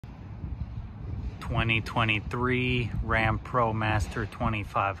2023 Ram Promaster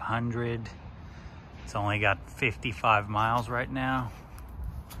 2500. It's only got 55 miles right now.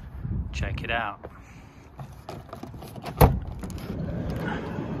 Check it out.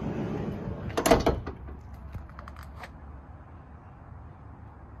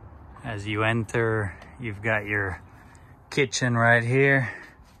 As you enter, you've got your kitchen right here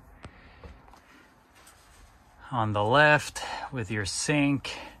on the left with your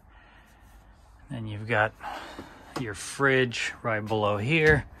sink. Then you've got your fridge right below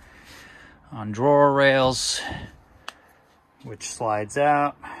here on drawer rails, which slides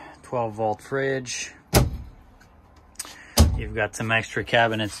out. 12-volt fridge. You've got some extra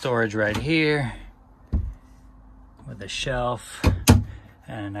cabinet storage right here with a shelf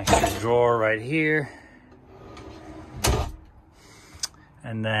and an extra drawer right here.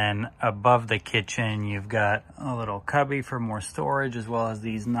 And then above the kitchen, you've got a little cubby for more storage, as well as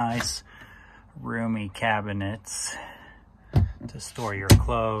these nice roomy cabinets to store your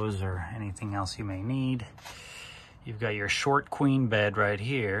clothes or anything else you may need. You've got your short queen bed right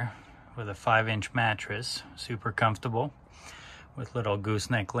here with a 5-inch mattress, super comfortable, with little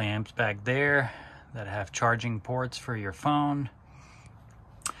gooseneck lamps back there that have charging ports for your phone.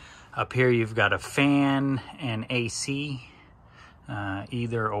 Up here you've got a fan and AC,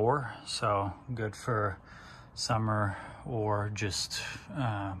 either or, so good for summer or just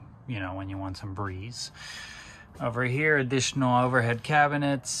you know, when you want some breeze. Over here, additional overhead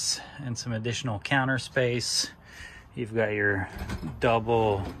cabinets and some additional counter space. You've got your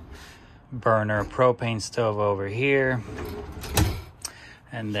double burner propane stove over here.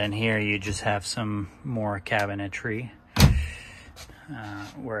 And then here you just have some more cabinetry.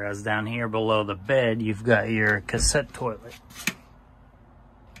 Whereas down here below the bed, you've got your cassette toilet.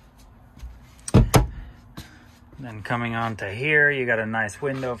 Then coming on to here, you got a nice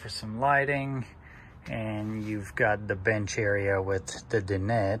window for some lighting, and you've got the bench area with the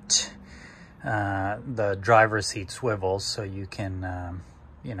dinette. The driver's seat swivels, so you can,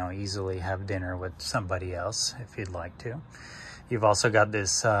 you know, easily have dinner with somebody else if you'd like to. You've also got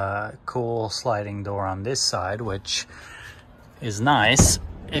this cool sliding door on this side, which is nice.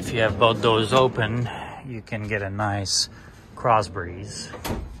 If you have both doors open, you can get a nice cross breeze.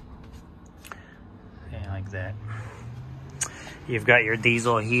 Like that. You've got your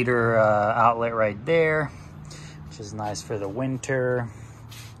diesel heater outlet right there, which is nice for the winter.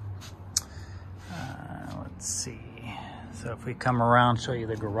 Let's see. So if we come around, show you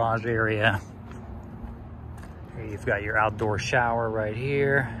the garage area. Here you've got your outdoor shower right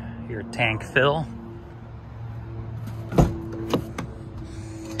here, your tank fill.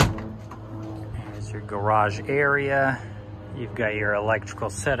 Here's your garage area. You've got your electrical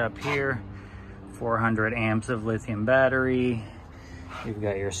setup here. 400 amps of lithium battery. You've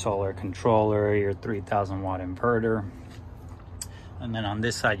got your solar controller, your 3000 watt inverter. And then on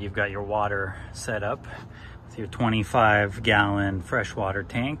this side, you've got your water setup with your 25 gallon freshwater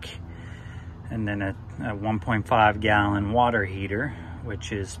tank. And then a 1.5 gallon water heater,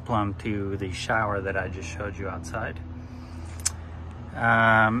 which is plumbed to the shower that I just showed you outside.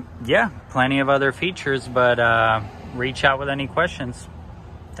 Yeah, plenty of other features, but reach out with any questions.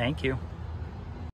 Thank you.